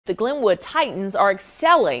The Glenwood Titans are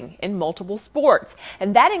excelling in multiple sports,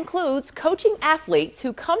 and that includes coaching athletes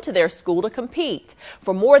who come to their school to compete.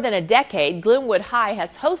 For more than a decade, Glenwood High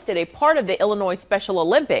has hosted a part of the Illinois Special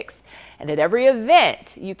Olympics. And at every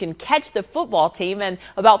event, you can catch the football team and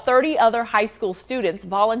about 30 other high school students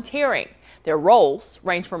volunteering. Their roles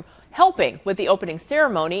range from helping with the opening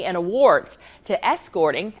ceremony and awards to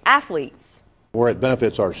escorting athletes. Where it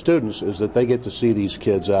benefits our students is that they get to see these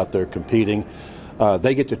kids out there competing.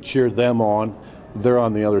 They get to cheer them on. They're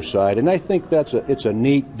on the other side, and I think it's a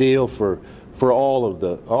neat deal for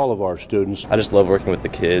all of our students. I just love working with the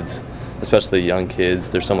kids, especially young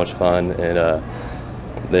kids. They're so much fun, and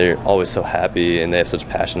they're always so happy, and they have such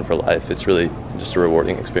passion for life. It's really just a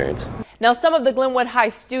rewarding experience. Now, some of the Glenwood High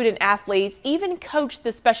student athletes even coached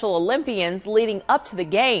the Special Olympians leading up to the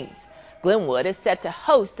games. Glenwood is set to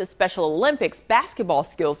host the Special Olympics basketball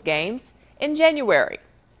skills games in January.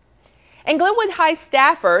 And Glenwood High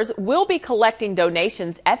staffers will be collecting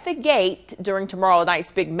donations at the gate during tomorrow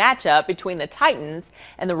night's big matchup between the Titans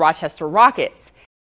and the Rochester Rockets.